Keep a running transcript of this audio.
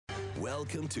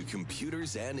Welcome to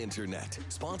Computers and Internet,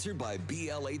 sponsored by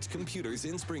BLH Computers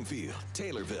in Springfield,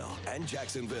 Taylorville, and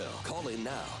Jacksonville. Call in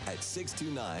now at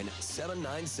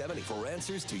 629-7970 for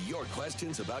answers to your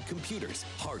questions about computers,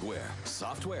 hardware,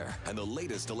 software, and the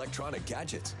latest electronic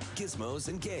gadgets, gizmos,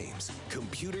 and games.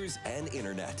 Computers and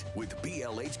Internet with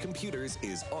BLH Computers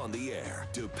is on the air.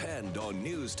 Depend on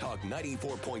News Talk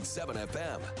 94.7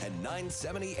 FM and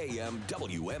 970 AM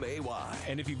WMAY.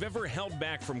 And if you've ever held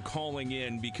back from calling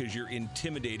in because you're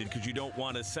intimidated, because you don't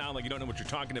want to sound like you don't know what you're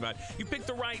talking about, you picked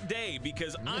the right day,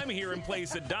 because I'm here in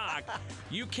place of Doc.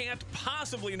 You can't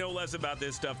possibly know less about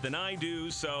this stuff than I do,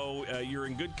 so you're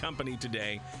in good company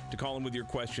today to call in with your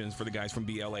questions for the guys from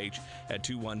BLH at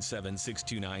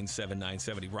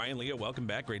 217-629-7970. Ryan, Leo, welcome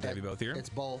back. Great to have you both here. It's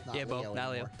Bo, not Yeah, Bo, Leo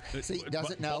not Leo. anymore. See,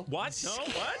 doesn't know. What? No,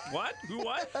 what? What? Who,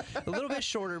 what? A little bit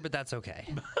shorter, but that's okay.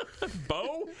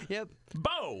 Bo? Yep.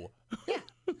 Bo. Yeah.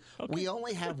 We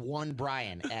only have one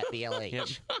Brian at BLH. Yep.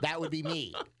 That would be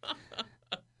me.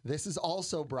 This is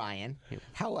also Brian.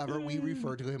 However, we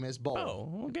refer to him as Bo.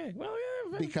 Oh, okay. Well,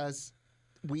 yeah. Because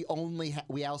we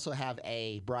also have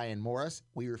a Brian Morris.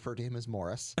 We refer to him as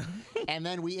Morris. And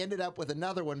then we ended up with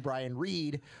another one, Brian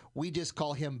Reed. We just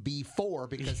call him B4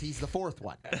 because he's the fourth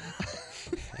one.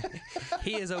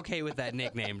 He is okay with that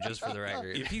nickname, just for the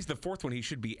record. If he's the fourth one, he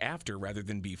should be after rather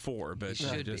than before. But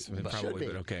Should be. probably.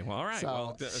 But okay. Well, all right. So-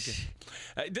 Well,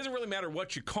 okay. It doesn't really matter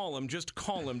what you call him. Just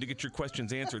call him to get your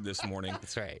questions answered this morning.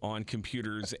 That's right. On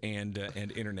computers and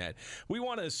internet. We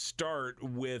want to start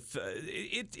with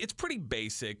it's pretty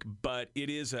basic, but it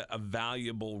is a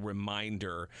valuable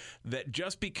reminder that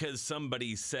just because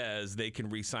somebody says they can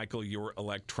recycle your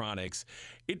electronics,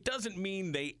 it doesn't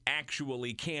mean they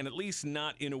actually can. At least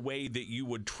not in a way that you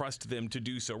would trust them to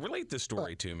do so. Relate this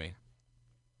story to me.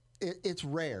 It's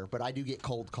rare, but I do get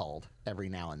cold called every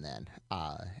now and then.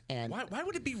 And Why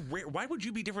would it be rare? Why would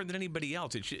you be different than anybody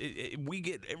else?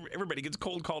 Everybody gets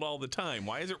cold called all the time.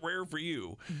 Why is it rare for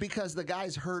you? because the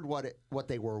guys heard what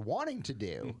they were wanting to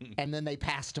do, and then they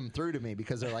passed them through to me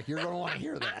because they're like, "You're going to want to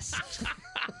hear this."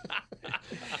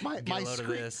 my a load of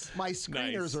this. my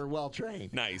screeners Nice. are well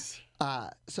trained. Nice.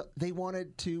 So they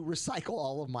wanted to recycle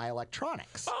all of my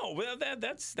electronics, Oh, well,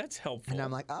 that's helpful. and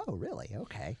I'm like, "Oh, really?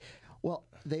 Okay." Well,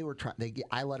 they were trying.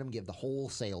 I let them give the whole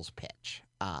sales pitch,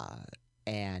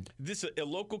 and This a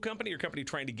local company or company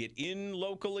trying to get in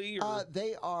locally? Or?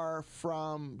 they are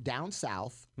from down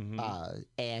south,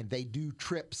 and they do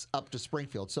trips up to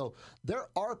Springfield. So there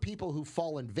are people who've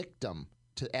fallen victim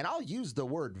to, and I'll use the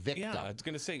word victim. Yeah, I was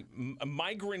going to say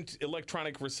migrant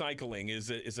electronic recycling is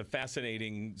a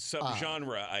fascinating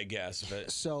subgenre, I guess.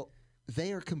 But So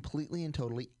they are completely and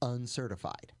totally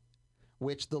uncertified,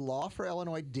 which the law for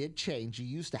Illinois did change. You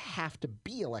used to have to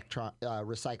be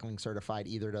recycling certified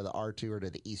either to the R2 or to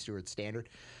the East Stewart standard,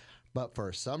 but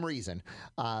for some reason,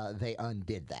 they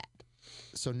undid that.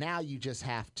 So now you just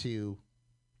have to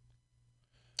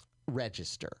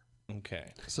register.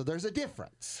 okay. So there's a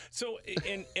difference. So,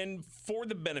 and for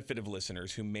the benefit of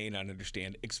listeners who may not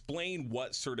understand, explain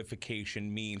what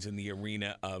certification means in the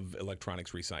arena of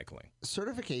electronics recycling.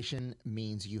 Certification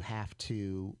means you have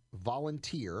to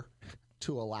volunteer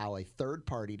to allow a third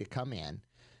party to come in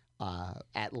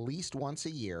at least once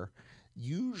a year,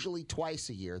 usually twice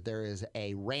a year. There is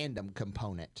a random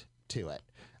component to it.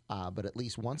 But at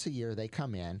least once a year they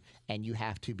come in, and you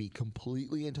have to be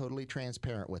completely and totally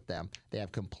transparent with them. They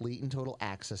have complete and total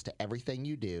access to everything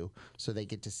you do, so they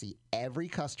get to see every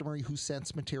customer who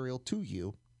sends material to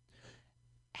you,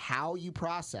 how you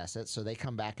process it. So they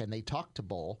come back and they talk to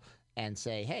Bull and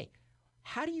say, "Hey,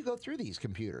 how do you go through these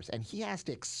computers?" And he has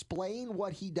to explain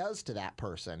what he does to that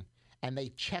person, and they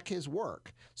check his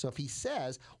work. So if he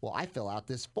says, "Well, I fill out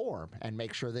this form and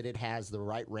make sure that it has the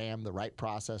right RAM, the right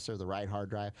processor, the right hard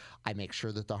drive. I make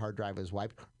sure that the hard drive is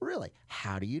wiped." Really?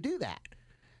 How do you do that?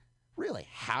 Really?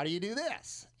 How do you do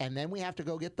this? And then we have to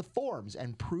go get the forms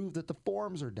and prove that the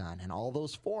forms are done, and all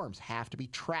those forms have to be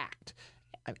tracked.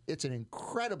 It's an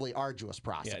incredibly arduous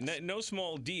process. Yeah, no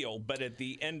small deal, but at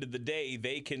the end of the day,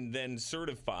 they can then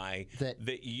certify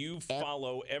that you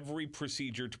follow every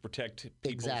procedure to protect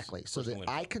people's Exactly. So that personal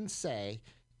I info, can say,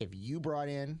 if you brought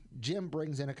in, Jim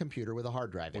brings in a computer with a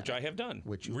hard drive which in I it, have done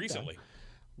which you've recently. done,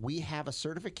 we have a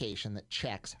certification that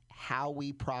checks how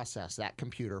we process that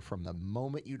computer from the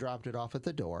moment you dropped it off at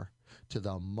the door to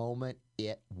the moment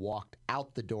it walked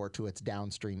out the door to its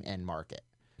downstream end market.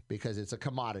 Because it's a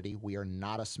commodity. We are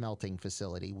not a smelting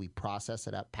facility. We process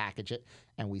it up, package it,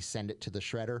 and we send it to the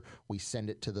shredder. We send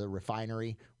it to the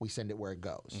refinery. We send it where it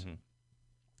goes.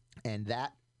 And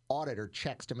that auditor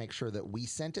checks to make sure that we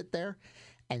sent it there.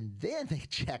 And then they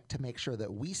check to make sure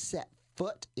that we set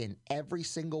foot in every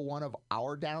single one of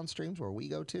our downstreams where we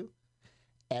go to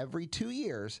every 2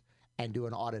 years and do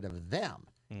an audit of them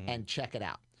and check it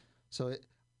out. So,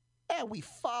 we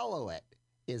follow it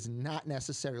is not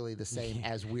necessarily the same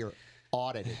as we're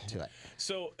audited to it.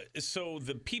 So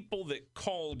the people that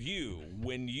called you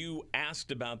when you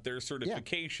asked about their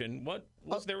certification, what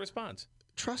was their response?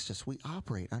 Trust us, we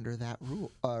operate under that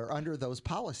rule or under those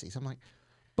policies. I'm like,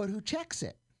 but who checks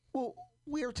it? Well,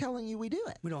 we're telling you we do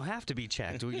it. We don't have to be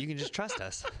checked. You can just trust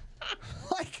us.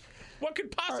 Like, what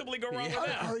could possibly go wrong with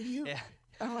that? are you? Yeah.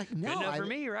 I'm like, no. Good enough for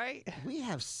me, right? We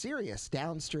have serious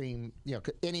downstream,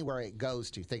 anywhere it goes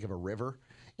to. Think of a river.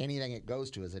 Anything it goes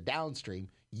to is a downstream.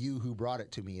 You who brought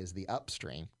it to me is the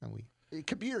upstream. And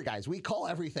computer guys, we call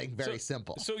everything very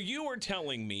simple. So you are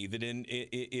telling me that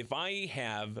if I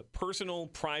have personal,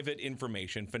 private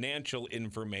information, financial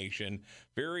information,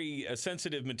 very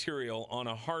sensitive material on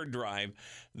a hard drive,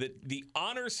 that the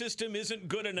honor system isn't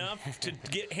good enough to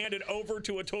get handed over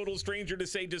to a total stranger to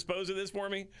say, dispose of this for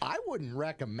me? I wouldn't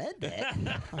recommend it.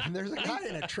 There's a guy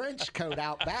in a trench coat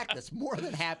out back that's more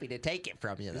than happy to take it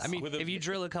from you. I mean, if you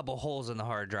drill a couple holes in the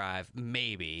hard drive,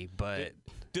 maybe, but...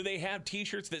 Do they have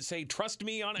T-shirts that say "Trust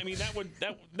me" on it? I mean,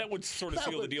 that would sort of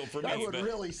seal the deal for me. That would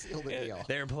really seal the deal.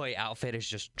 Their employee outfit is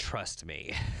just "Trust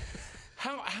me."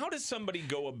 How does somebody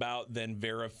go about then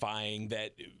verifying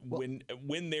that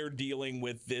when they're dealing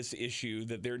with this issue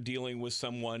that they're dealing with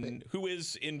someone who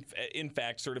is in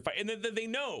fact certified and that they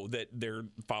know that they're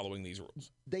following these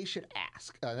rules? They should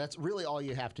ask. That's really all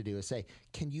you have to do is say,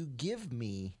 "Can you give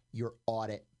me your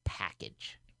audit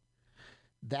package?"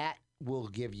 That will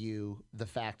give you the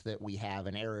fact that we have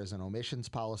an errors and omissions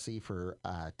policy for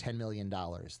 $10 million,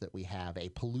 that we have a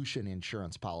pollution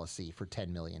insurance policy for $10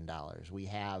 million. We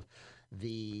have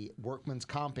the workman's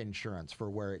comp insurance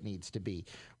for where it needs to be.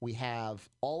 We have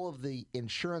all of the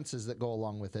insurances that go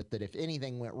along with it, that if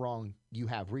anything went wrong, you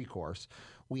have recourse.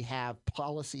 We have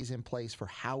policies in place for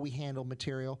how we handle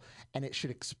material, and it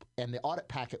should and the audit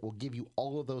packet will give you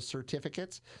all of those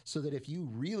certificates so that if you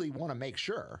really want to make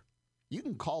sure, you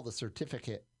can call the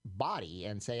certificate body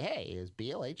and say, hey, is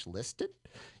BLH listed?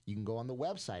 You can go on the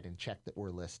website and check that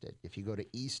we're listed. If you go to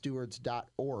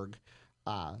estewards.org,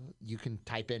 you can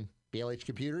type in BLH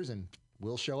Computers and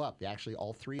we'll show up. Actually,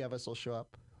 all three of us will show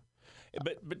up.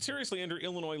 But seriously, under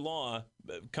Illinois law,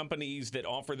 companies that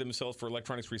offer themselves for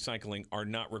electronics recycling are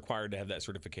not required to have that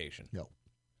certification. No.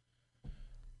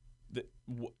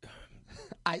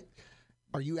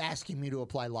 Are you asking me to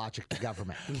apply logic to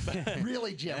government?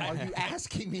 Really, Jim? Are you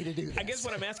asking me to do this? I guess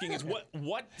what I'm asking is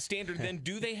what standard then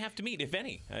do they have to meet, if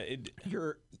any?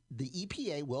 The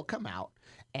EPA will come out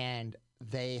and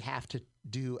they have to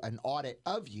do an audit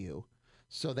of you.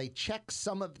 So they check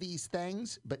some of these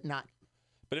things, but not.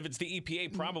 But if it's the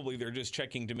EPA, probably they're just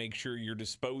checking to make sure you're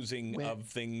disposing of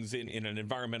things in an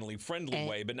environmentally friendly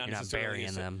way, but not necessarily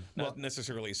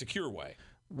necessarily a secure way.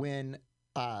 When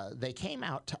they came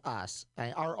out to us,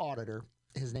 our auditor,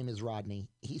 his name is Rodney,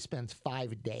 he spends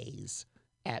 5 days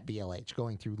at BLH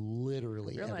going through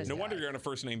literally everything. No wonder you're on a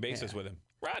first name basis with him.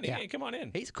 Rodney, hey, come on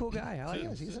in. He's a cool guy. I like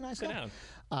him. He's a nice guy.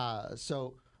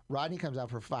 So Rodney comes out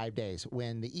for 5 days.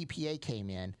 When the EPA came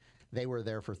in, they were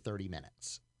there for 30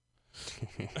 minutes.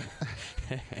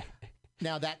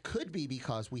 Now, that could be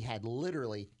because we had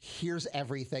literally, here's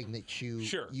everything that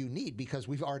you need, because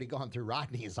we've already gone through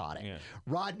Rodney's audit. Yeah.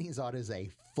 Rodney's audit is a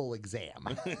full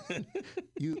exam.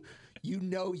 You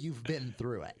know you've been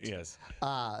through it. Yes.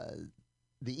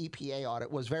 The EPA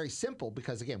audit was very simple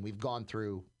because, again, we've gone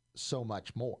through so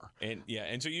much more. And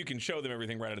so you can show them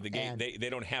everything right out of the gate. They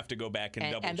don't have to go back and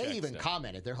double check. And they even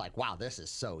commented. They're like, wow, this is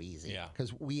so easy. Yeah.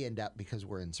 Because we end up, because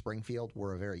we're in Springfield,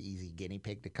 we're a very easy guinea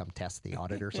pig to come test the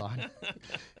auditors on.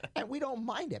 And we don't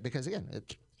mind it because, again,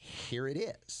 here it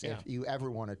is. Yeah. If you ever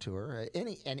want a tour,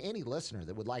 any listener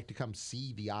that would like to come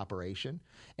see the operation,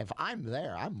 if I'm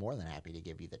there, I'm more than happy to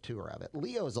give you the tour of it.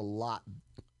 Leo is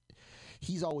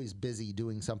he's always busy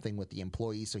doing something with the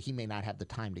employees, so he may not have the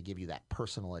time to give you that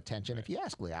personal attention. Right. If you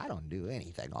ask Leo, I don't do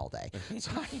anything all day.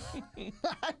 So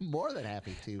I'm more than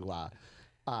happy to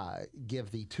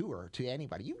give the tour to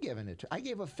anybody. You've given it. I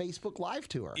gave a Facebook Live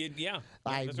tour.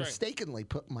 I mistakenly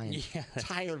put my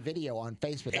entire video on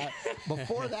Facebook.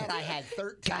 Before that, I had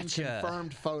 13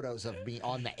 confirmed photos of me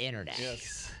on the internet.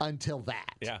 Yes. Until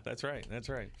that. Yeah, that's right. That's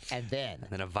right. And then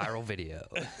a viral video.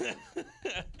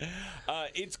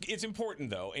 It's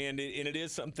important though, and it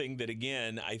is something that,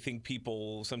 again, I think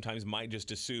people sometimes might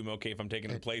just assume, okay, if I'm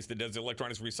taking a place that does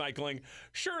electronics recycling,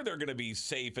 sure, they're going to be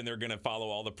safe and they're going to follow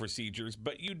all the procedures,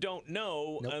 but you don't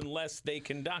know unless they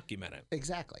can document it.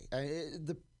 Exactly.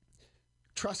 The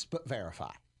trust but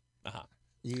verify. Uh-huh.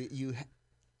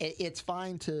 it's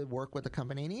fine to work with a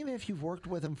company, and even if you've worked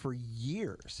with them for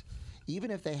years,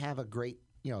 even if they have a great,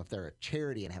 if they're a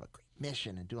charity and have a great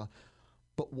mission and do all,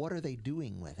 but what are they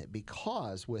doing with it?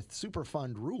 Because with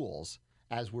Superfund rules,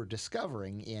 as we're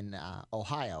discovering in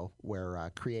Ohio,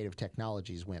 where Creative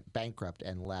Technologies went bankrupt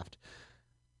and left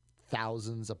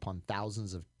thousands upon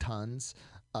thousands of tons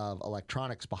of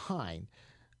electronics behind,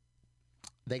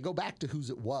 they go back to whose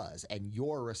it was, and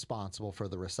you're responsible for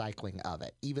the recycling of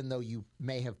it, even though you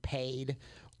may have paid.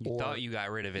 You thought you got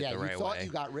rid of it the right way. Yeah, you thought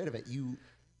you got rid of it. You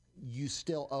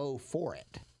still owe for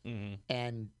it. Mm-hmm.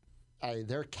 And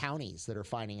there are counties that are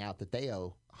finding out that they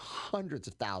owe hundreds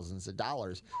of thousands of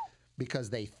dollars because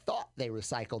they thought they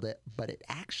recycled it, but it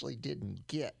actually didn't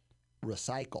get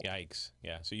recycled. Yikes.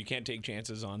 Yeah, so you can't take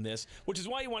chances on this, which is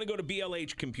why you want to go to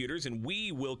BLH Computers, and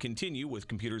we will continue with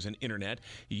computers and internet.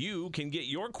 You can get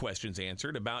your questions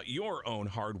answered about your own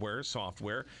hardware,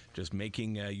 software, just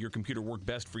making your computer work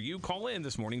best for you. Call in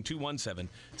this morning,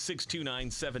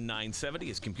 217-629-7970,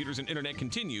 as computers and internet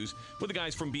continues with the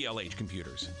guys from BLH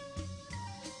Computers.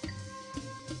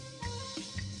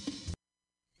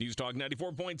 News Talk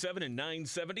 94.7 and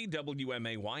 970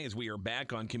 WMAY, as we are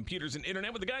back on computers and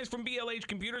internet with the guys from BLH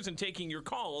Computers and taking your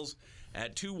calls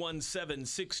at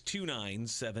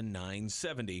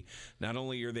 217-629-7970. Not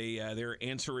only are they're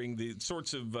answering the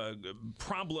sorts of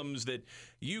problems that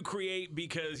you create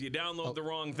because you download the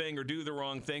wrong thing or do the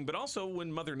wrong thing, but also when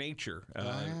Mother Nature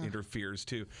interferes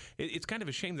too. It's kind of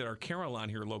a shame that our Carillon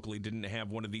here locally didn't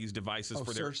have one of these devices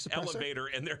for their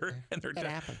elevator and their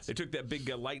they took that big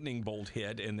lightning bolt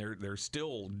hit, and they're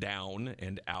still down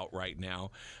and out right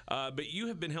now. But you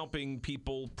have been helping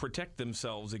people protect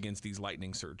themselves against these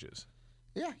lightning surges.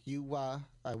 Yeah,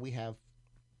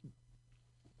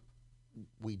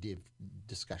 we did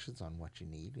discussions on what you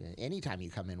need. Anytime you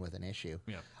come in with an issue,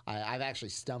 I've actually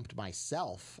stumped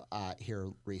myself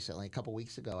here recently. A couple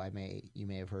weeks ago, you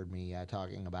may have heard me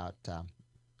talking about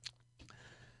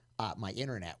my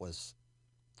internet was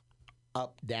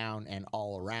up, down, and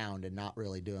all around, and not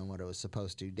really doing what it was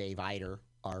supposed to. Dave Eider,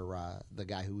 the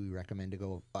guy who we recommend to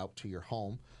go out to your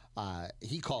home,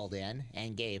 he called in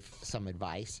and gave some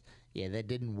advice. Yeah, that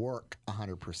didn't work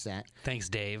 100%. Thanks,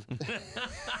 Dave.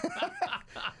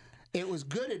 It was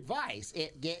good advice.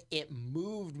 It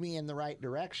moved me in the right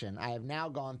direction. I have now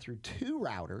gone through 2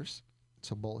 routers.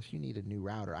 So, Bull, if you need a new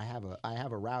router, I have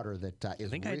a router that is. I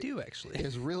think I do actually.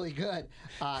 Is really good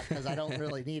because I don't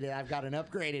really need it. I've got an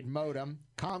upgraded modem.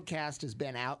 Comcast has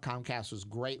been out. Comcast was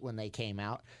great when they came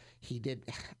out. He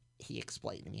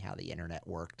explained to me how the internet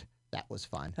worked. That was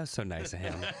fun. That was so nice of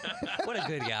him. What a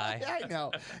good guy. I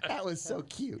know. That was so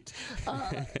cute.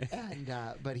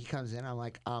 But he comes in. I'm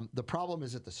like, the problem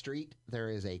is at the street. There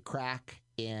is a crack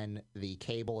in the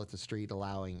cable at the street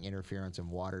allowing interference and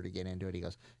water to get into it. He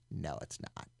goes, no, it's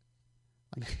not.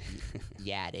 Like,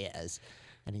 yeah, it is.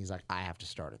 And he's like, I have to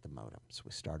start at the modem. So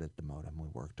we started at the modem. We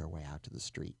worked our way out to the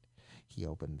street. He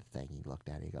opened the thing. He looked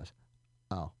at it. He goes,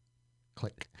 oh.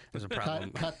 Click. There's a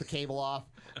problem. Cut the cable off.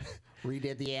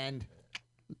 Redid the end.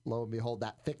 Lo and behold,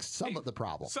 that fixed some of the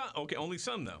problem. Okay, only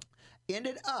some though.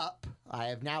 Ended up, I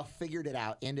have now figured it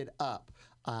out. I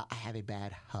have a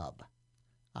bad hub.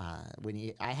 I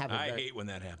hate when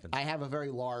that happens. I have a very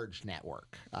large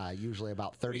network. Usually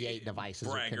about 38 devices.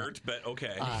 Braggart, but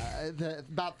okay.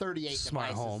 About 38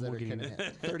 Smart devices. home.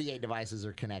 38 devices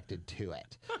are connected to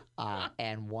it,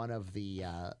 and one of the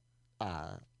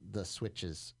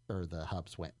switches or the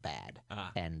hubs went bad,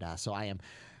 and so I am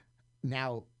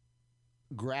now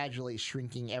gradually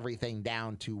shrinking everything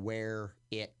down to where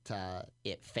it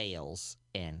fails,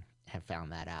 and have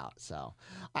found that out. So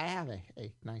I have a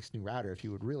nice new router. If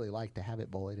you would really like to have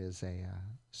it, Bull, it is a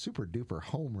super duper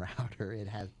home router. It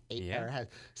has it has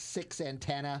 6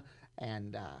 antenna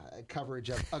and coverage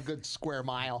of a good square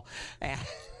mile.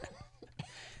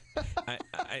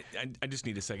 I just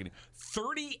need a second.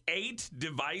 38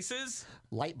 devices?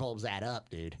 Light bulbs add up,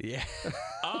 dude. Yeah.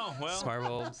 Oh, well. Smart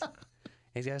bulbs.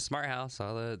 He's got a smart house.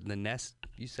 All the Nest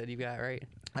you said you got, right?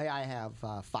 I have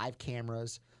 5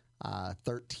 cameras,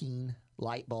 13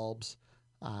 light bulbs,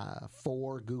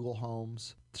 3 Google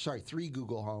Homes,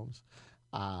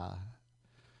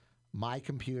 my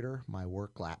computer, my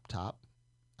work laptop,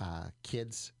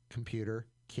 kids' computer,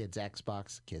 kids'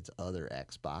 Xbox, kids' other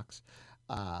Xbox,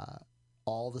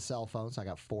 all the cell phones. I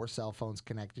got 4 cell phones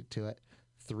connected to it,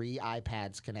 3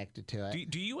 iPads connected to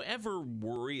it. Do you ever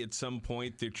worry at some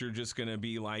point that you're just going to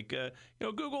be like,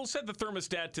 Google set the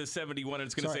thermostat to 71 and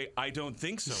it's going to say, I don't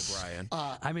think so, Brian.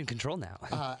 I'm in control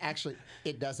now. Actually,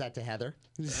 it does that to Heather.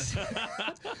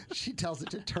 She tells it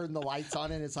to turn the lights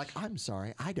on and it's like, I'm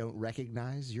sorry, I don't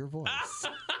recognize your voice.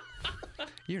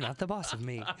 You're not the boss of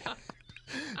me.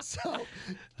 So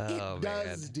Oh, it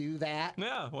does do that.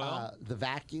 Yeah, well. The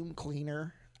vacuum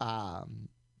cleaner,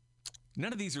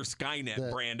 None of these are Skynet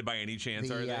the- brand by any chance,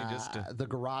 are they? Just the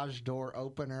garage door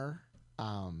opener.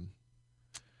 I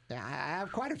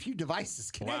have quite a few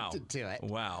devices connected to it.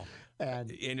 Wow.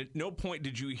 And at no point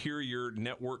did you hear your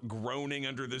network groaning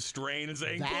under the strain and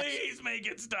saying, please make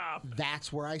it stop.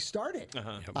 that's where I started.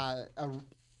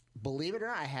 Believe it or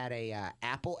not, I had a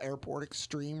Apple Airport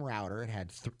Extreme router. It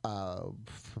had 3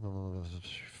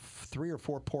 or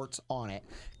 4 ports on it,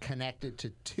 connected to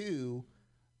 2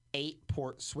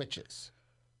 8-port switches.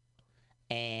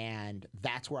 And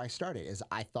that's where I started, is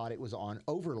I thought it was on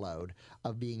overload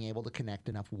of being able to connect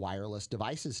enough wireless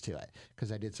devices to it.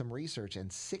 Because I did some research,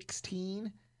 and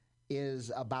 16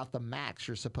 is about the max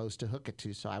you're supposed to hook it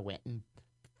to. So I went and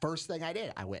first thing I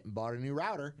did, I went and bought a new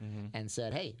router and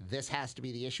said, hey, this has to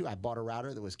be the issue. I bought a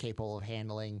router that was capable of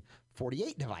handling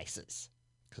 48 devices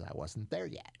because I wasn't there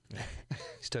yet.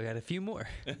 Still got a few more.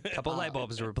 A couple light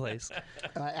bulbs to replace.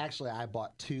 Actually, I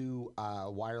bought 2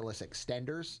 wireless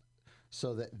extenders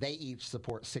so that they each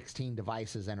support 16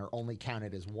 devices and are only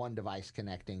counted as one device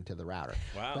connecting to the router.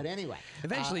 Wow. But anyway.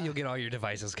 Eventually, you'll get all your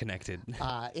devices connected.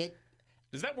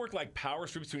 Does that work like power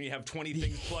strips when you have 20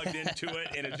 things plugged into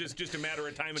it and it's just a matter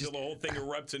of time until the whole thing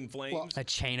erupts in flames? A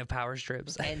chain of power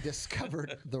strips. And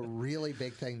discovered the really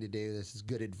big thing to do. This is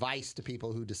good advice to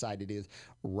people who decide to do this.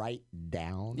 Write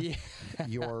down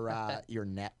your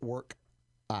network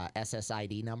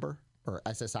SSID number or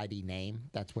SSID name.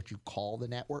 That's what you call the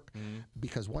network.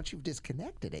 Because once you've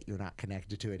disconnected it, you're not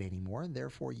connected to it anymore, and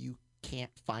therefore you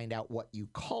can't find out what you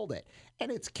called it.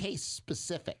 And it's case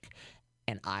specific.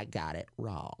 And I got it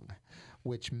wrong,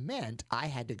 which meant I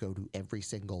had to go to every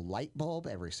single light bulb,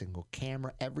 every single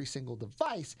camera, every single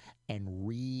device, and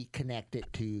reconnect it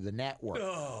to the network,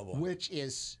 which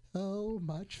is so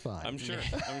much fun. I'm sure.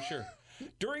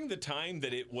 During the time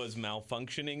that it was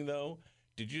malfunctioning, though,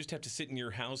 did you just have to sit in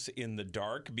your house in the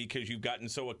dark because you've gotten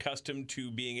so accustomed to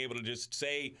being able to just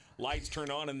say lights turn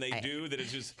on and they do that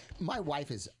it's just... My wife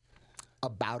is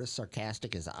about as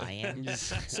sarcastic as I am.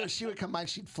 So she would come by and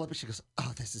she'd flip it. She goes,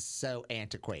 oh, this is so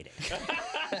antiquated.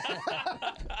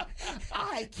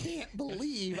 I can't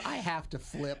believe I have to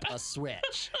flip a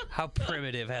switch. How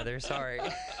primitive, Heather. Sorry.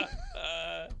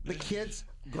 The kids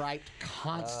griped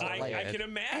constantly. I can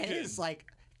imagine. And it's like,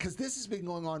 because this has been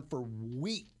going on for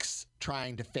weeks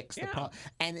trying to fix the problem.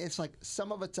 And it's like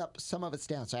some of it's up, some of it's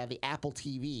down. So I have the Apple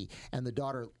TV, and the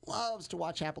daughter loves to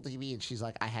watch Apple TV. And she's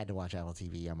like, I had to watch Apple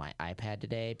TV on my iPad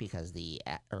today because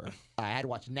I had to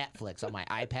watch Netflix on my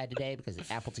iPad today because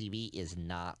the Apple TV is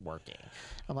not working.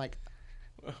 I'm like,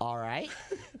 all right.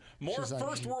 More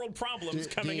first world problems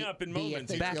coming up in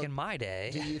moments. Back in my day.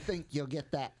 Do you think you'll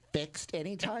get that fixed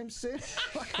anytime soon?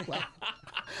 Well,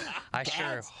 I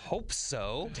sure hope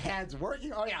so. Dad's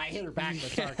working. Oh, yeah, I hit her back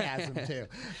with sarcasm, too.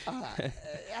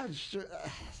 I'm sure.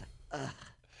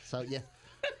 So, yeah.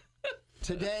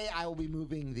 Today, I will be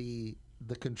moving the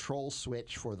control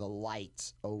switch for the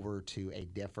lights over to a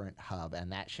different hub,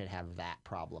 and that should have that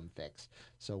problem fixed.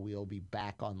 So we'll be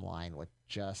back online with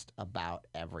just about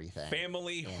everything.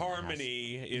 Family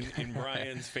harmony in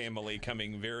Brian's family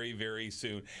coming very, very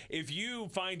soon. If you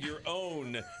find your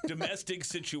own domestic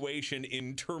situation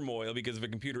in turmoil because of a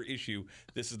computer issue,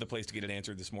 this is the place to get it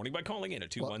answered this morning by calling in at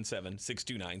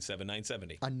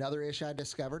 217-629-7970. Another issue I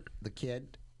discovered, the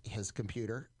kid, his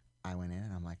computer, I went in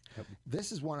and I'm like,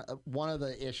 this is one of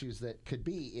the issues that could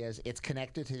be is it's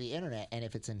connected to the internet, and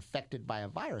if it's infected by a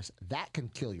virus, that can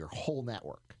kill your whole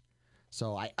network.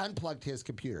 So I unplugged his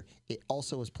computer. It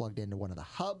also was plugged into one of the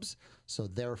hubs, so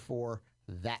therefore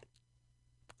that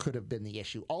could have been the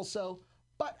issue also.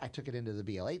 But I took it into the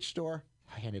BLH store,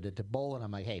 I handed it to Bull, and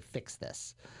I'm like, hey, fix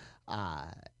this.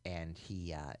 And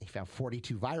he found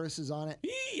 42 viruses on it.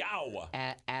 Yow!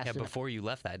 Asked him, Before you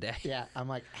left that day. yeah, I'm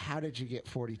like, how did you get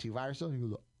 42 viruses? And he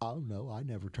goes, oh, no, I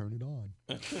never turn it on.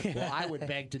 Well, I would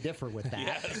beg to differ with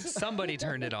that. Somebody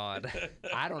turned it on.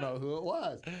 I don't know who it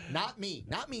was. Not me.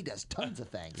 Not me does tons of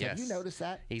things. Yes. Have you noticed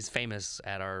that? He's famous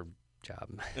at our job.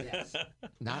 Yes.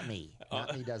 Not me.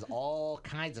 Not me does all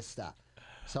kinds of stuff.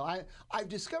 So I've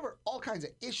discovered all kinds of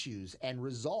issues and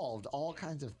resolved all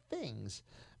kinds of things,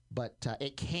 but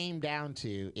it came down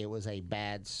to it was a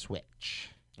bad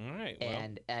switch. All right. Well.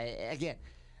 And again,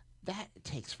 that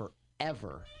takes forever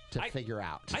ever to figure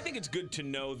out. I think it's good to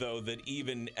know, though, that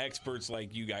even experts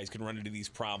like you guys can run into these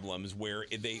problems where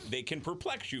they can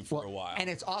perplex you for a while. And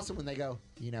it's awesome when they go,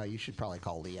 you should probably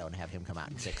call Leo and have him come out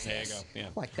and fix this. There you go. Yeah.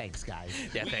 Like, thanks, guys.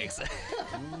 Yeah, thanks.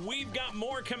 We've got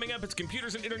more coming up. It's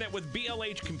Computers and Internet with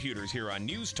BLH Computers here on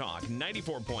News Talk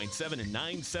 94.7 and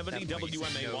 970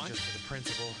 WMAY. Just for the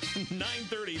principal.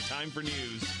 9:30, time for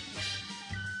news.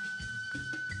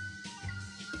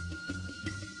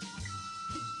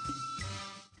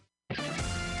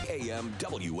 AM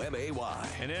WMAY.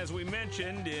 And as we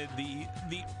mentioned, the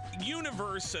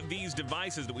universe of these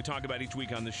devices that we talk about each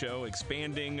week on the show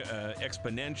expanding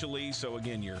exponentially. So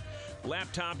again, your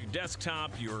laptop, your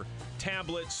desktop, your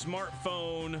tablet,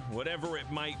 smartphone, whatever it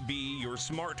might be, your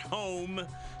smart home,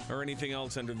 or anything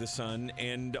else under the sun,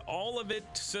 and all of it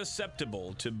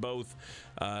susceptible to both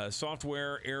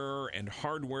software error and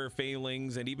hardware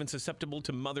failings, and even susceptible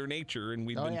to Mother Nature. And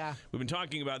we've been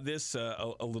talking about this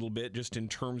a little bit, just in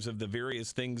terms of the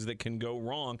various things that can go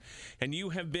wrong. And you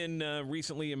have been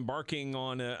recently embarking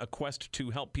on a quest to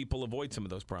help people avoid some of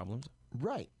those problems.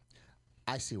 Right.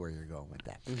 I see where you're going with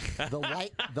that.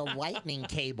 The lightning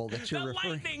cable that you're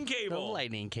referring to. The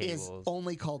lightning cable is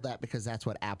only called that because that's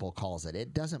what Apple calls it.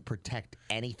 It doesn't protect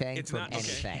anything from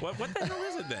anything. Okay. What the hell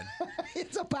is it then?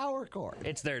 It's a power cord.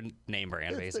 It's their name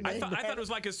brand, basically. I thought it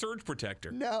was like a surge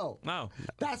protector. No. Oh.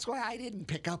 That's why I didn't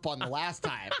pick up on the last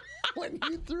time when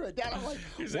you threw it down. I'm like,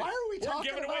 why are we talking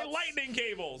giving about away lightning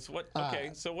cables? What? Okay,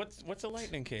 so what's a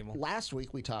lightning cable? Last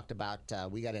week we talked about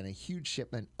we got in a huge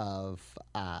shipment of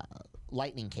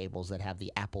lightning cables that have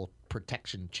the Apple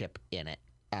protection chip in it.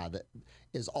 That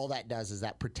is all that does is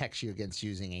that protects you against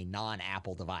using a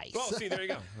non-Apple device. Well, see, there you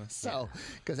go. So,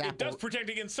 because it does protect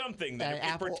against something. Then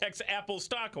it protects Apple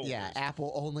stockholders. Yeah,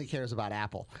 Apple only cares about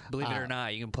Apple. Believe it or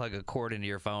not, you can plug a cord into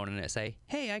your phone and it say,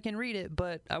 "Hey, I can read it,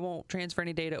 but I won't transfer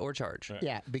any data or charge." Right.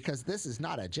 Yeah, because this is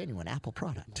not a genuine Apple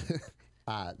product.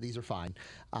 These are fine.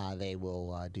 They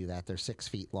will do that. They're 6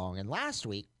 feet long. And last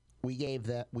week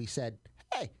we said,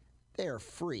 hey, they're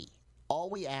free. All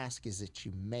we ask is that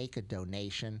you make a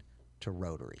donation to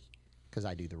Rotary, because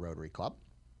I do the Rotary Club.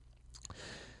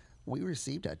 We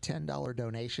received a $10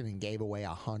 donation and gave away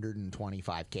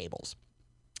 125 cables.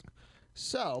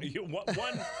 So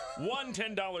one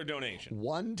 $10 donation.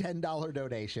 One $10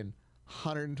 donation,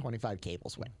 125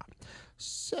 cables went out.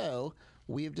 So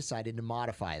we have decided to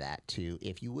modify that to,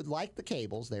 if you would like the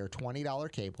cables, they are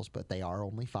 $20 cables, but they are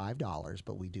only $5.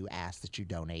 But we do ask that you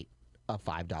donate a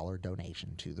 $5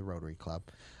 donation to the Rotary Club.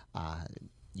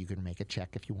 You can make a check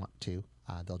if you want to.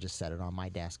 They'll just set it on my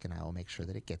desk, and I will make sure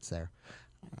that it gets there.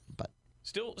 But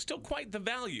still quite the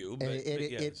value. But,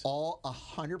 it all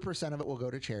 100% of it will go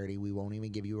to charity. We won't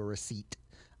even give you a receipt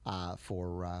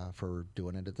for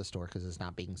doing it at the store, because it's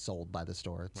not being sold by the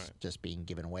store. It's just being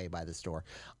given away by the store.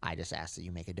 I just ask that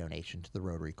you make a donation to the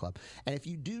Rotary Club. And if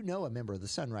you do know a member of the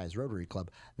Sunrise Rotary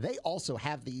Club, they also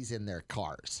have these in their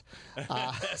cars.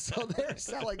 So they're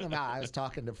selling them out. I was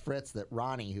talking to Fritz that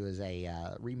Ronnie, who is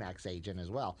a Remax agent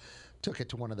as well, took it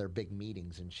to one of their big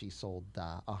meetings, and she sold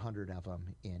 100 of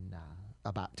them in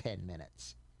about 10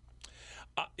 minutes.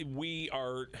 We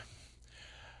are...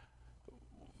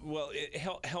 Well,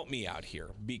 help me out here,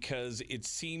 because it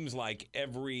seems like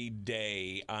every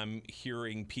day I'm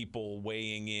hearing people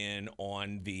weighing in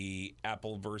on the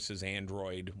Apple versus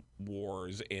Android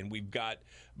wars, and we've got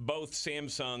both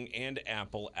Samsung and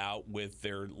Apple out with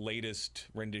their latest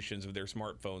renditions of their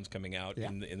smartphones coming out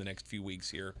in the next few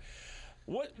weeks here.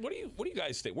 What do you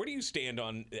guys think? Where do you stand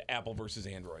on Apple versus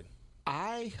Android?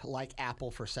 I like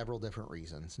Apple for several different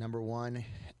reasons. Number one,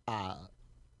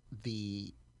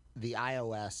 the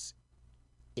iOS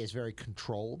is very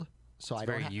controlled, so it's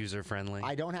very user friendly.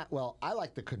 I don't have. Well, I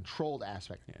like the controlled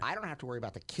aspect. Yeah. I don't have to worry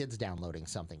about the kids downloading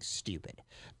something stupid,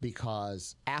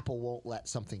 because Apple won't let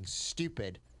something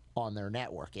stupid on their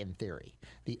network, in theory.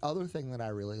 The other thing that I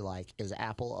really like is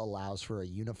Apple allows for a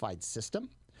unified system.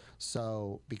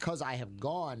 So because I have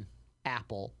gone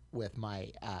Apple with my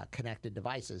connected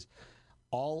devices,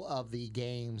 all of the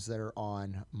games that are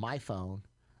on my phone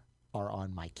are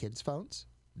on my kids' phones.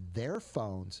 Their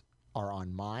phones are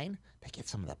on mine. They get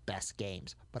some of the best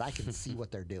games, but I can see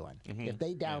what they're doing. If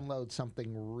they download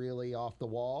something really off the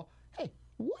wall, hey,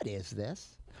 what is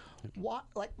this? What?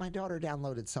 Like, my daughter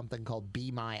downloaded something called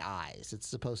Be My Eyes. It's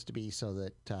supposed to be so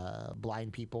that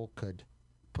blind people could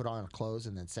put on clothes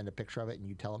and then send a picture of it, and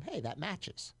you tell them, hey, that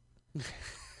matches.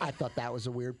 I thought that was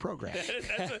a weird program.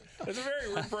 That's a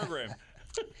very weird program.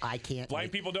 I can't.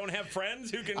 Blind people don't have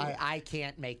friends who can. I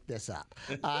can't make this up.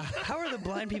 How are the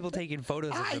blind people taking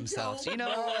photos of themselves? don't You know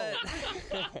know. what?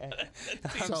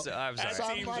 I'm that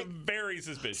sorry. seems like- very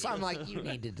suspicious. So I'm like, you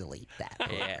need to delete that.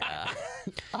 Yeah.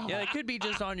 Yeah, it could be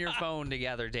just on your phone to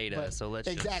gather data. But- so let's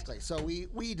exactly. So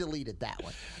we deleted that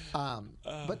one.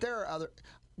 But there are other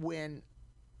when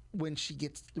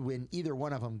either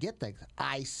one of them get things,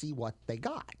 I see what they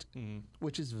got,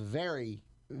 which is very,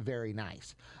 very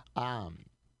nice.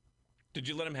 Did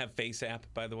you let him have Face App,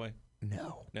 by the way?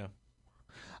 No. No.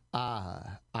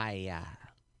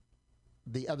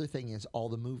 The other thing is all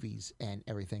the movies and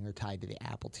everything are tied to the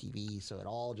Apple TV, so it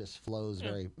all just flows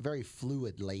very, very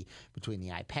fluidly between the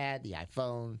iPad, the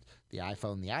iPhone, the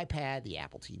iPad, the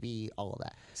Apple TV, all of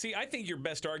that. See, I think your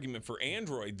best argument for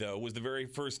Android, though, was the very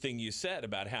first thing you said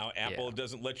about how Apple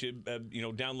doesn't let you,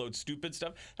 download stupid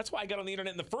stuff. That's why I got on the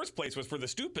internet in the first place, was for the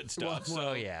stupid stuff.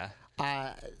 Oh, yeah.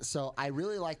 So I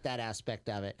really like that aspect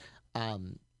of it.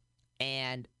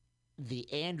 And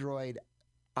the Android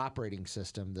operating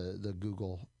system, the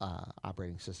Google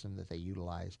operating system that they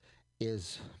utilize,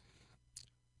 is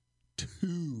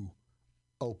too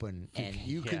open, and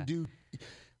you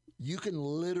can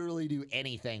literally do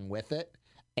anything with it.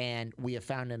 And we have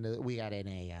found we got in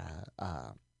a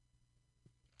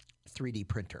 3D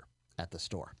printer at the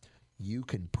store. You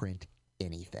can print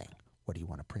anything. What do you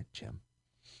want to print, Jim?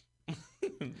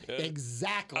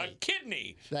 Exactly. A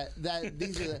kidney.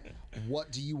 These are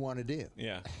what do you want to do?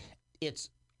 Yeah. It's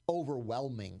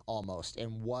overwhelming almost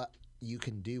in what you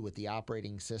can do with the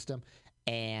operating system,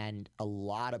 and a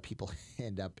lot of people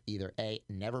end up either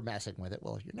never messing with it.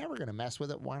 Well, if you're never going to mess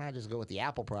with it, why not just go with the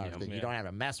Apple product that you don't have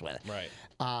to mess with it? Right.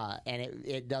 And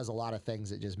it does a lot of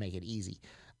things that just make it easy.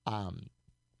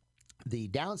 The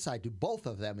downside to both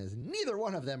of them is neither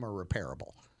one of them are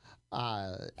repairable.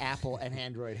 Apple and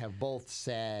Android have both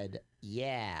said,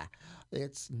 yeah,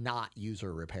 it's not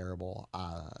user repairable.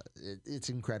 It's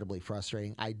incredibly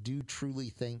frustrating. I do truly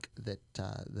think that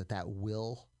that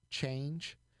will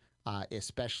change,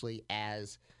 especially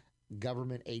as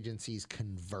government agencies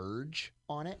converge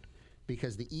on it,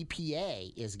 because the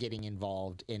EPA is getting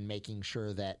involved in making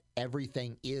sure that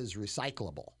everything is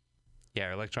recyclable.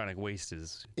 Yeah, electronic waste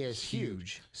is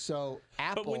huge. So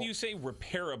Apple. But when you say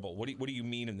repairable, what do you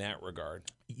mean in that regard?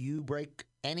 You break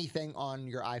anything on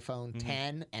your iPhone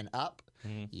 10 and up,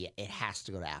 yeah, it has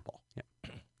to go to Apple.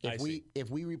 Yeah. If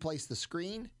we replace the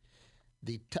screen,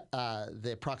 the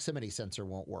proximity sensor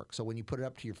won't work. So when you put it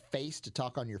up to your face to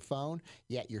talk on your phone,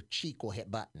 your cheek will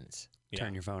hit buttons.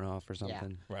 Turn your phone off or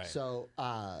something. Yeah. Right. So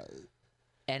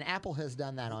and Apple has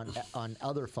done that on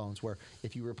other phones, where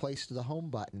if you replaced the home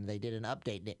button, they did an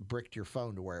update and it bricked your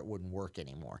phone to where it wouldn't work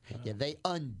anymore. Yeah, they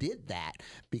undid that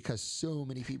because so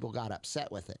many people got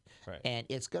upset with it. Right. And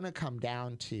it's going to come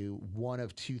down to one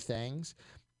of two things.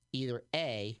 Either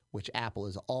A, which Apple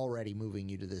is already moving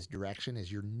you to this direction,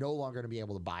 is you're no longer going to be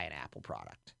able to buy an Apple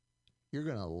product. You're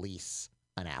going to lease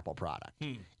an Apple product.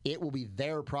 It will be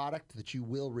their product that you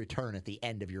will return at the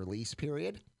end of your lease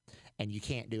period. And you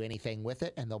can't do anything with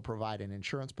it, and they'll provide an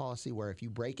insurance policy where if you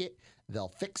break it,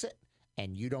 they'll fix it,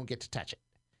 and you don't get to touch it.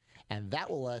 And that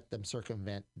will let them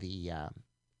circumvent the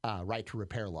right to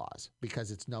repair laws, because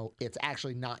it's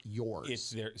actually not yours. It's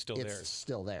still it's theirs.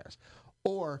 Still theirs.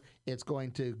 Or it's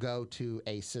going to go to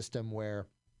a system where,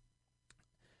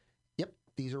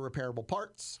 these are repairable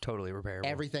parts. Totally repairable.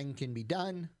 Everything can be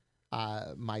done.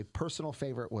 My personal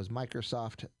favorite was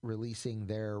Microsoft releasing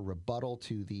their rebuttal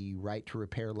to the right to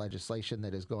repair legislation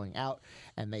that is going out.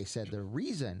 And they said the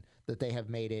reason that they have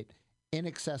made it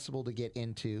inaccessible to get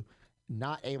into,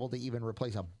 not able to even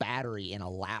replace a battery in a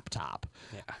laptop.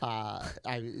 Yeah.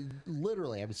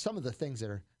 Some of the things that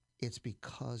are, it's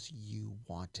because you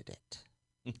wanted it.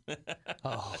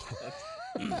 Oh.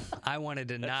 I wanted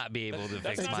to not be able to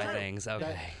fix my things.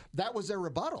 Okay. That was their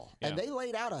rebuttal. Yeah. And they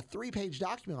laid out a 3-page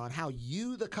document on how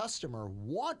you, the customer,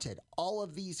 wanted all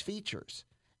of these features.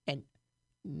 And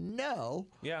no,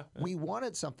 we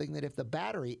wanted something that if the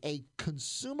battery, a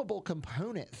consumable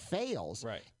component, fails,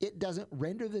 it doesn't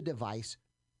render the device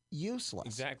useless.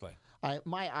 Exactly.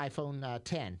 My iPhone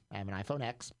 10, I have an iPhone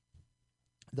X.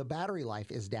 The battery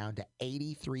life is down to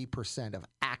 83% of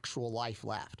actual life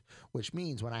left, which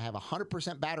means when I have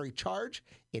 100% battery charge,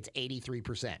 it's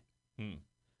 83%.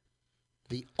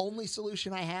 The only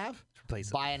solution I have,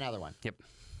 buy another one. Yep.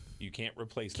 You can't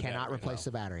replace the Cannot battery. replace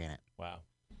the battery in it. Wow.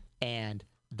 And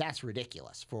that's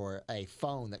ridiculous for a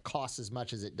phone that costs as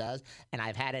much as it does. And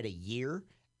I've had it a year,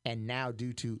 and now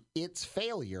due to its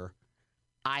failure,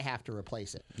 I have to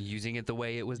replace it. Using it the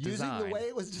way it was designed. Using the way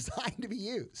it was designed to be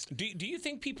used. Do you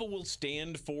think people will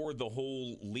stand for the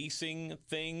whole leasing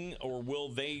thing, or will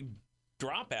they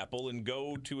drop Apple and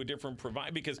go to a different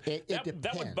provider? Because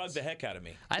that would bug the heck out of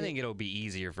me. I think it'll be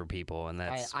easier for people, and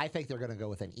that's. I think they're going to go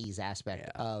with an ease aspect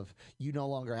of you no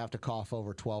longer have to cough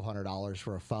over $1,200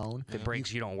 for a phone. If it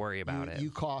breaks, you don't worry about it.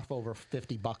 You cough over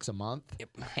 $50 a month,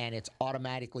 and it's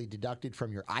automatically deducted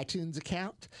from your iTunes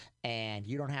account, and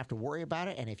you don't have to worry about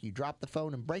it. And if you drop the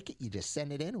phone and break it, you just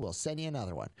send it in. We'll send you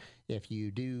another one. If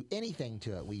you do anything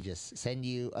to it, we just send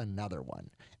you another one.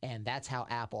 And that's how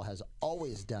Apple has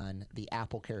always done the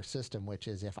Apple Care system, which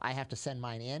is if I have to send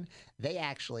mine in, they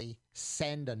actually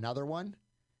send another one,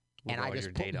 and I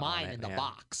just put mine in the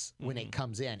box when it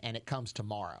comes in, and it comes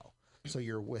tomorrow. So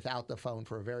you're without the phone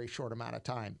for a very short amount of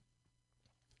time.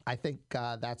 I think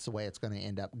that's the way it's going to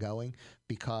end up going,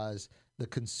 because the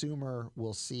consumer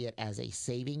will see it as a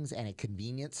savings and a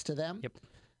convenience to them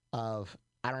of,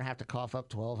 I don't have to cough up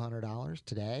 $1,200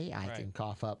 today. I can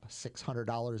cough up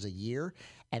 $600 a year.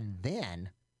 And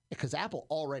then, because Apple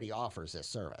already offers this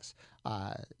service,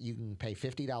 you can pay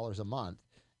 $50 a month,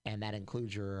 and that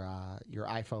includes your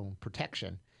iPhone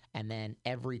protection. And then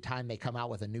every time they come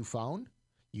out with a new phone,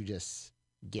 you just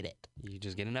get it. You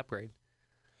just get an upgrade.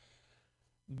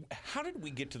 How did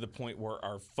we get to the point where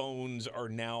our phones are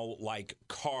now like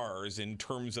cars in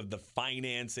terms of the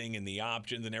financing and the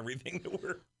options and everything that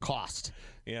we're cost?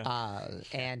 Yeah.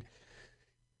 And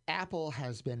Apple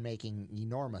has been making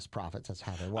enormous profits. That's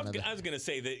how they're one of the. I was going to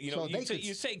say that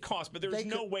you say cost, but there's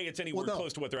no way it's anywhere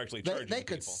close to what they're actually charging. They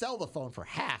could sell the phone for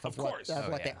half of what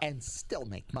they and still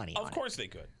make money. Of course they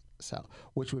could. So,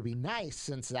 which would be nice,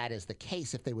 since that is the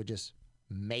case, if they would just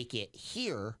make it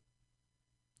here,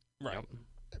 right?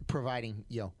 Providing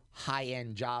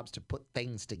high-end jobs to put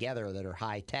things together that are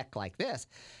high-tech like this,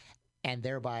 and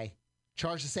thereby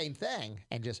charge the same thing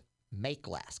and just make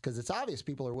less, because it's obvious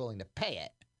people are willing to pay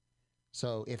it.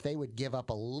 So if they would give up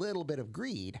a little bit of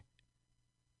greed,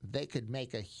 they could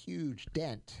make a huge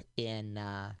dent in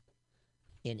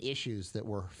issues that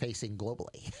we're facing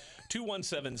globally.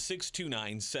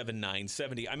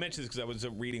 217-629-7970. I mentioned this because I was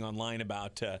reading online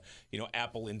about,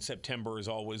 Apple in September is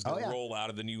always the rollout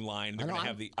of the new line. They're going to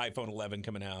have the iPhone 11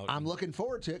 coming out. I'm looking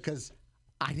forward to it because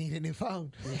I need a new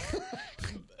phone.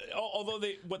 Although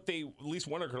at least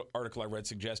one article I read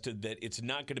suggested that it's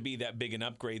not going to be that big an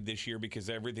upgrade this year because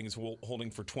everything's holding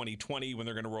for 2020 when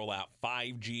they're going to roll out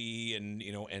 5G and.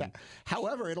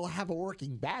 However, it'll have a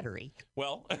working battery.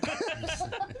 Well,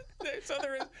 so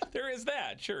there is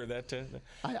that. Sure, that.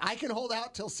 I can hold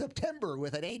out till September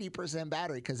with an 80%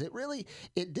 battery because it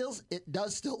does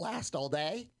still last all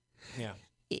day. Yeah.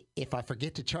 If I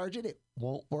forget to charge it, it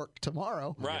won't work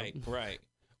tomorrow. Right.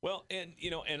 Well, and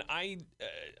I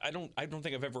don't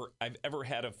think I've ever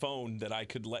had a phone that I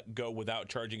could let go without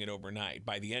charging it overnight.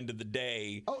 By the end of the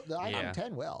day. Oh, the iPhone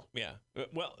 10 will. Yeah.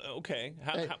 Well, okay.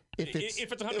 If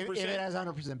it's 100%, if it has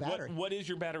 100% battery. What is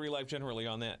your battery life generally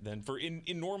on that then? For in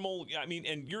normal, I mean,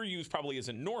 and your use probably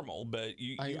isn't normal, but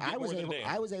I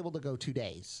was able to go 2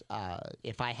 days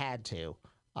if I had to.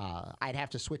 I'd have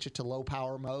to switch it to low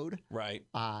power mode. Right.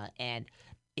 And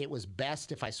it was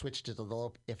best if I switched it to the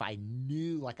low, if I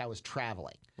knew like I was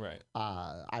traveling. Right.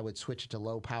 I would switch it to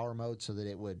low power mode so that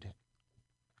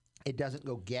it doesn't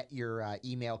go get your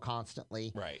email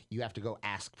constantly. Right. You have to go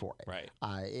ask for it. Right.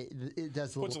 It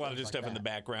does puts a lot of just stuff that in the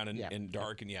background and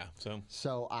dark and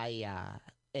So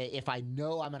if I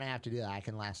know I'm going to have to do that, I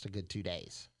can last a good 2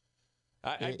 days.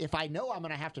 If I know I'm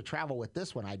going to have to travel with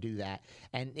this one, I do that,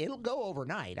 and it'll go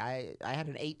overnight. I had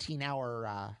an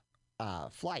 18-hour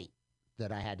flight that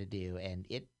I had to do, and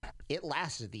it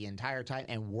lasted the entire time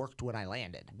and worked when I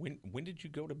landed. When did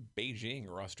you go to Beijing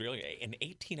or Australia? An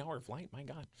 18-hour flight? My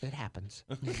God. It happens.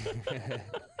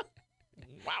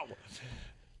 Wow.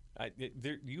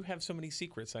 You have so many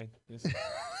secrets. I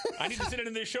need to sit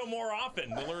in this show more often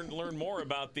to learn more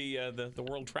about the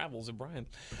world travels of Brian.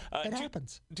 It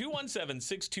happens.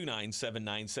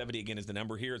 217-629-7970 again is the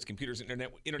number here. It's Computers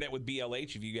Internet with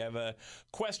BLH. If you have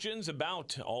questions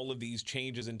about all of these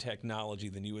changes in technology,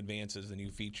 the new advances, the new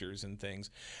features and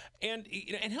things, and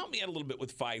help me out a little bit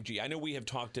with 5G. I know we have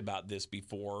talked about this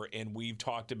before, and we've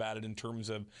talked about it in terms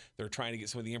of they're trying to get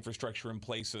some of the infrastructure in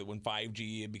place so that when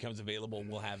 5G becomes available,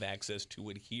 we'll have access to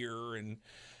it here. And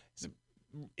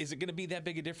is it going to be that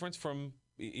big a difference from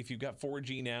if you've got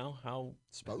 4G now? How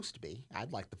it's supposed to be.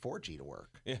 I'd like the 4G to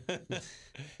work. They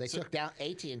took down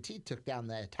AT&T took down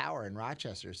the tower in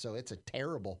Rochester, so it's a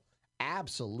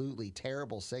absolutely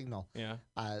terrible signal. Yeah.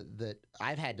 That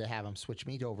I've had to have them switch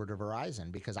me over to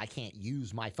Verizon because I can't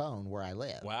use my phone where I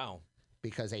live. Wow.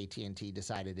 because AT&T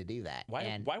decided to do that. Why?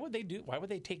 And Why would they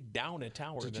take down a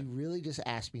tower? did you really just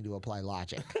ask me to apply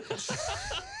logic?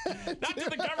 Not to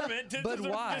the government, But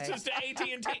why? Just to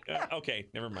AT&T. Okay,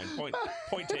 never mind.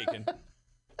 Point taken.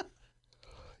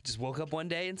 Just woke up one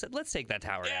day and said, "Let's take that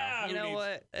tower Yeah, down." You know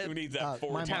what? Who needs that?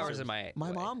 my Towers in my My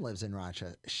way. mom lives in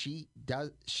Rochester. She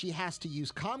has to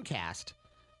use Comcast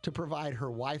to provide her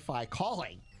Wi-Fi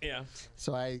calling. Yeah.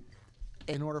 So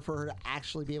in order for her to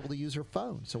actually be able to use her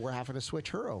phone, so we're having to switch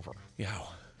her over. Yeah.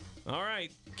 All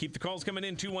right. Keep the calls coming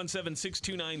in,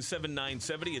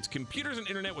 217-629-7970. It's Computers and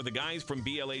Internet with the guys from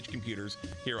BLH Computers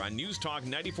here on News Talk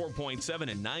 94.7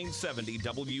 and 970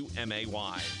 WMAY.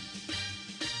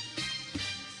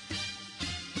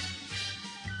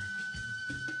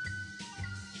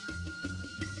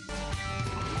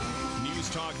 News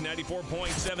Talk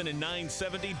 94.7 and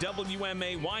 970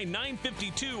 WMAY,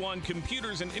 952 on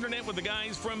Computers and Internet with the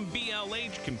guys from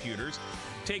BLH Computers.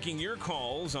 Taking your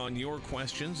calls on your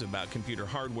questions about computer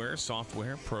hardware,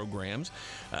 software, programs,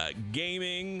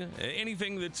 gaming,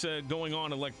 anything that's going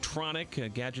on electronic,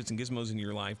 gadgets and gizmos in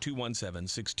your life,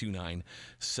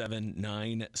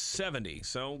 217-629-7970.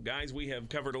 So, guys, we have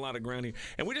covered a lot of ground here.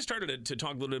 And we just started to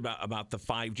talk a little bit about the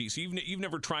 5G. So you've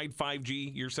never tried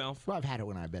 5G yourself? Well, I've had it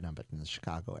when I've been up in the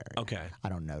Chicago area. Okay. I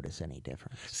don't notice any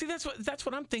difference. See, that's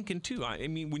what I'm thinking, too. I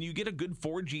mean, when you get a good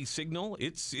 4G signal,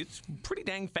 it's pretty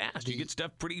dang fast. You get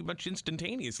stuff pretty much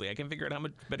instantaneously. I can figure out how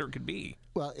much better it could be.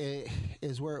 Well, it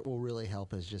is where it will really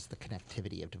help is just the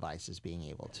connectivity of devices being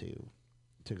able to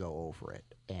go over it,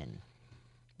 and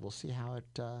we'll see how it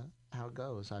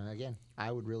goes. And again, I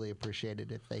would really appreciate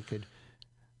it if they could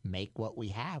make what we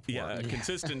have. Yeah, a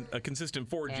consistent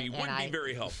 4G would be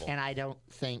very helpful. And I don't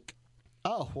think,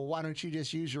 oh, well, why don't you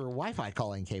just use your Wi-Fi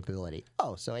calling capability?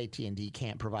 Oh, so AT&T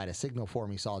can't provide a signal for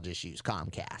me, so I'll just use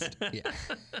Comcast. Yeah.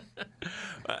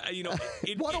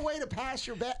 What a way to pass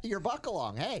your buck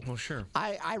along. Hey, well, sure.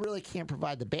 I really can't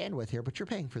provide the bandwidth here, but you're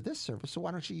paying for this service, so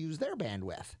why don't you use their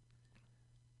bandwidth?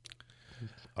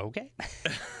 Okay.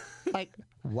 Like,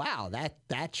 wow,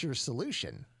 that's your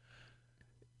solution.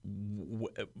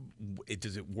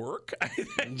 Does it work?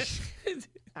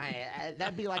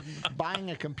 That'd be like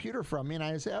buying a computer from me, and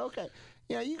I say, okay,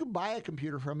 you can buy a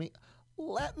computer from me.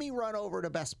 Let me run over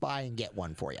to Best Buy and get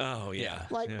one for you. Oh, yeah.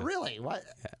 Like, really? What?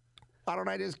 Why don't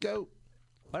I just go?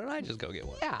 Why don't I just go get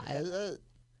one? Yeah.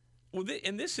 Well,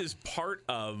 and this is part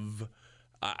of,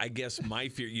 I guess, my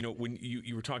fear. When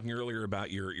you were talking earlier about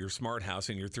your smart house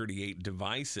and your 38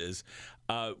 devices,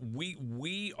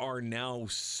 we are now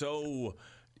so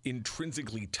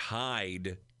intrinsically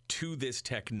tied to this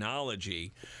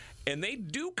technology, and they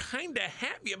do kind of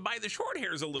have you by the short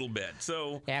hairs a little bit.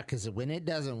 So yeah, because when it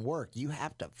doesn't work, you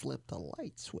have to flip the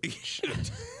light switch. You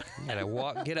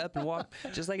gotta get up and walk,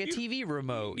 just like a TV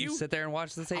remote. You sit there and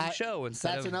watch the same show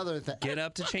instead that's of another thing. Get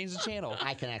up to change the channel.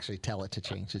 I can actually tell it to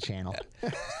change the channel.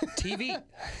 TV.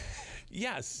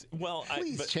 yes, well,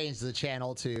 Please change the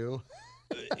channel to.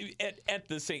 At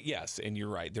the same, yes, and you're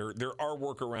right. There are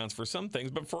workarounds for some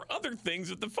things, but for other things,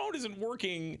 if the phone isn't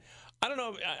working, I don't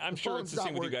know. I'm sure it's the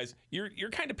same with you guys. You're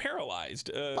kind of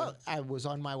paralyzed. Well, I was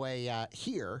on my way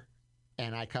here,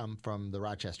 and I come from the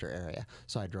Rochester area,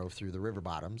 so I drove through the river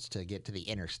bottoms to get to the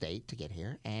interstate to get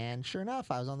here. And sure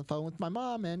enough, I was on the phone with my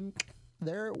mom, and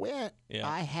there it went. Yeah.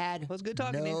 I had was good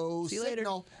talking to you. no See you later.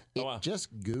 signal. It wow. just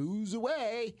goes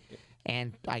away.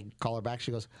 And I call her back. She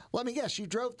goes, "Let me guess, you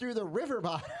drove through the river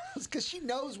bottoms," because she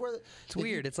knows where. It's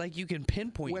weird. It's like you can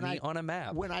pinpoint me on a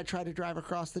map. When I try to drive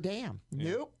across the dam,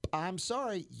 nope. I'm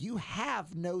sorry, you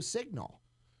have no signal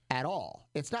at all.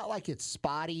 It's not like it's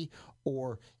spotty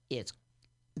or it's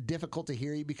difficult to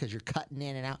hear you because you're cutting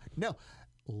in and out. No,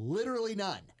 literally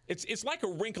none. It's like a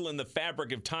wrinkle in the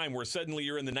fabric of time where suddenly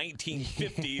you're in the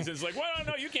 1950s. It's like, well,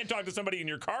 no, you can't talk to somebody in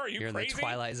your car. Are you You're crazy? in the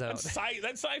Twilight Zone. That's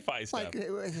sci-fi stuff.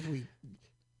 Like,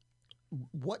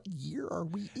 what year are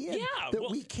we in? Yeah, that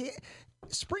we can't.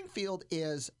 Springfield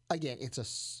is, again, it's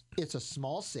a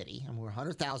small city, and we're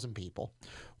 100,000 people.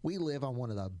 We live on one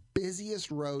of the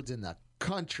busiest roads in the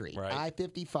country. Right.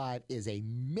 I-55 is a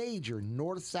major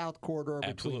north-south corridor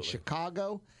between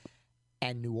Chicago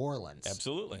and New Orleans.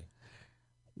 Absolutely.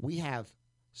 We have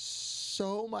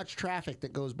so much traffic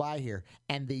that goes by here,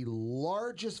 and the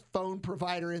largest phone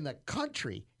provider in the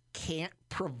country can't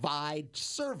provide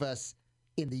service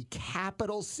in the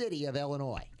capital city of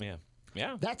Illinois. Yeah.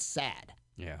 Yeah. That's sad.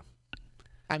 Yeah.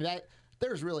 I mean,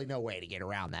 there's really no way to get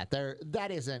around that. That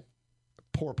isn't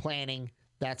poor planning.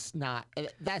 That's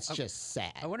just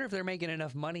sad. I wonder if they're making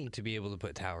enough money to be able to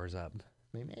put towers up.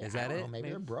 Maybe, Is that I don't it? know, maybe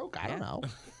they're broke. I don't know.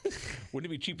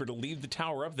 Wouldn't it be cheaper to leave the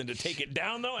tower up than to take it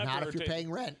down, though? Not if you're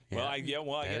paying rent. Well, I guess,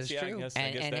 That is true. I guess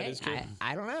And that hey, is true.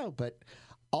 I don't know, but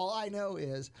all I know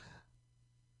is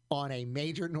on a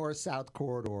major north-south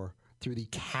corridor through the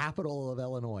capital of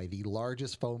Illinois, the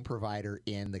largest phone provider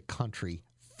in the country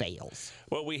fails.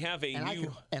 Well, we have a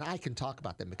new I can talk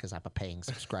about them because I'm a paying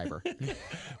subscriber.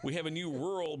 we have a new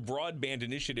rural broadband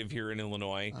initiative here in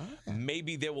Illinois.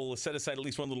 Maybe they will set aside at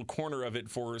least one little corner of it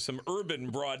for some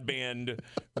urban broadband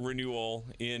renewal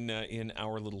in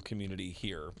our little community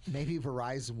here. Maybe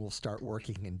Verizon will start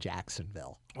working in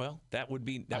Jacksonville. Well, that would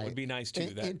be nice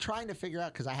too. And trying to figure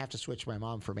out, because I have to switch my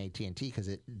mom from AT&T because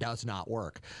it does not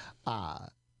work.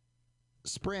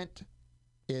 Sprint,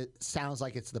 it sounds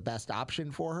like it's the best option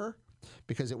for her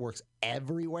because it works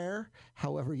everywhere.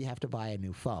 However, you have to buy a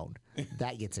new phone.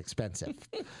 That gets expensive.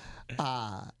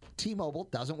 T-Mobile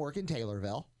doesn't work in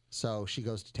Taylorville, so she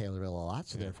goes to Taylorville a lot,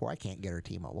 so therefore I can't get her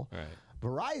T-Mobile. Right.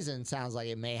 Verizon sounds like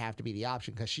it may have to be the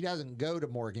option because she doesn't go to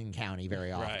Morgan County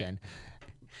very often.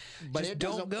 But Just it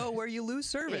don't go where you lose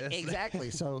service.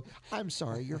 Exactly. So I'm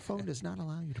sorry, your phone does not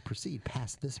allow you to proceed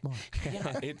past this mark.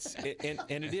 Yeah, it's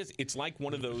like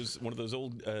one of those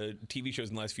old TV shows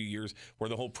in the last few years where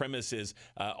the whole premise is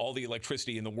all the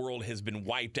electricity in the world has been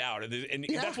wiped out, and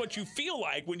that's what you feel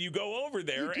like when you go over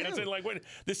there. And it's like, what,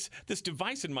 this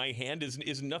device in my hand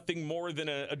is nothing more than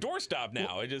a doorstop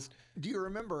now. Well, do you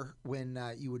remember when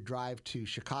you would drive to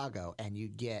Chicago and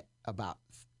you'd get about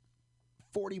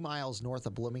 40 miles north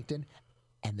of Bloomington,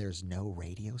 and there's no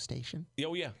radio station?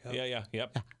 Oh, yeah.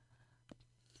 Yep.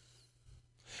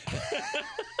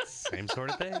 Same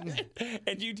sort of thing.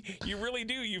 And you really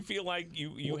do. You feel like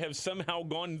you have somehow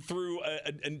gone through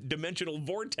a dimensional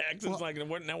vortex. It's like,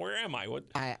 now where am I? What?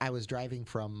 I was driving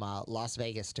from Las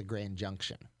Vegas to Grand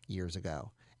Junction years ago,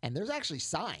 and there's actually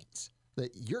signs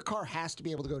that your car has to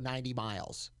be able to go 90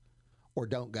 miles or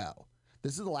don't go.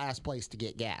 This is the last place to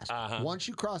get gas. Once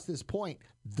you cross this point,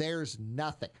 there's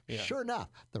nothing. Yeah. Sure enough,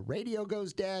 the radio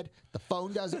goes dead. The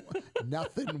phone doesn't.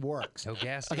 Nothing works. No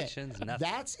gas stations, nothing.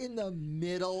 That's in the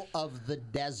middle of the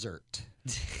desert.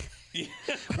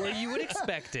 Where you would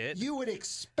expect it. You would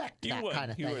expect that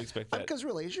kind of thing. You would expect that. Because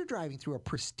really, as you're driving through a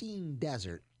pristine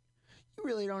desert, you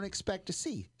really don't expect to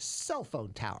see cell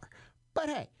phone tower. But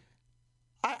hey,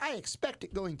 I expect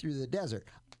it going through the desert.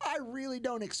 I really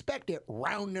don't expect it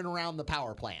rounding around the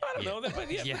power plant. I don't know that, but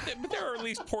there are at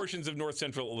least portions of north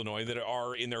central Illinois that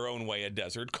are in their own way a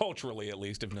desert, culturally at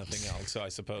least, if nothing else. So I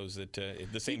suppose that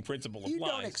the same principle applies. You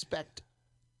don't expect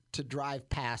to drive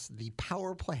past the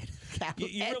power plant and not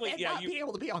be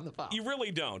able to be on the phone. You really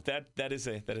don't. That is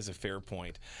a fair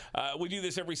point. We do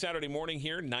this every Saturday morning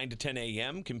here, 9 to 10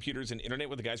 a.m. Computers and Internet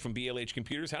with the guys from BLH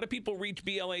Computers. How do people reach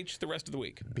BLH the rest of the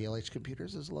week? BLH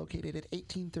Computers is located at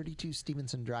 1832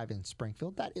 Stevenson Drive in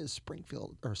Springfield. That is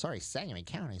Sangamon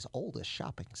County's oldest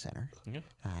shopping center. Yeah.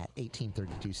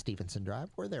 1832 Stevenson Drive.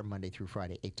 We're there Monday through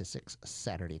Friday, 8 to 6,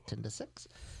 Saturday, 10 to 6.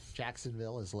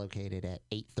 Jacksonville is located at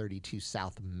 832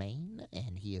 South Main,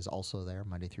 and he is also there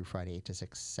Monday through Friday, 8 to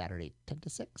 6, Saturday, 10 to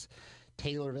 6.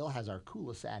 Taylorville has our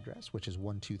coolest address, which is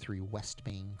 123 West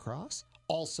Main Cross.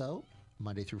 Also,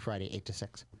 Monday through Friday, 8 to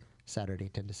 6, Saturday,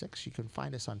 10 to 6. You can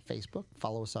find us on Facebook,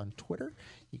 follow us on Twitter.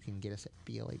 You can get us at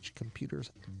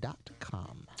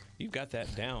blhcomputers.com. You've got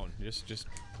that down just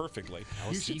perfectly.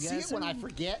 You should see it when I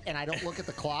forget and I don't look at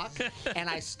the clock and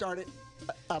I start it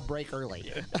a break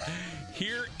early.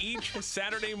 Here each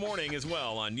Saturday morning as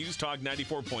well on News Talk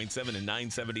 94.7 and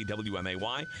 970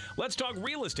 WMAY. Let's talk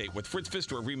real estate with Fritz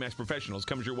Pfister of RE/MAX Professionals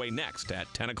comes your way next at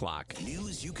 10 o'clock.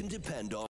 News you can depend on.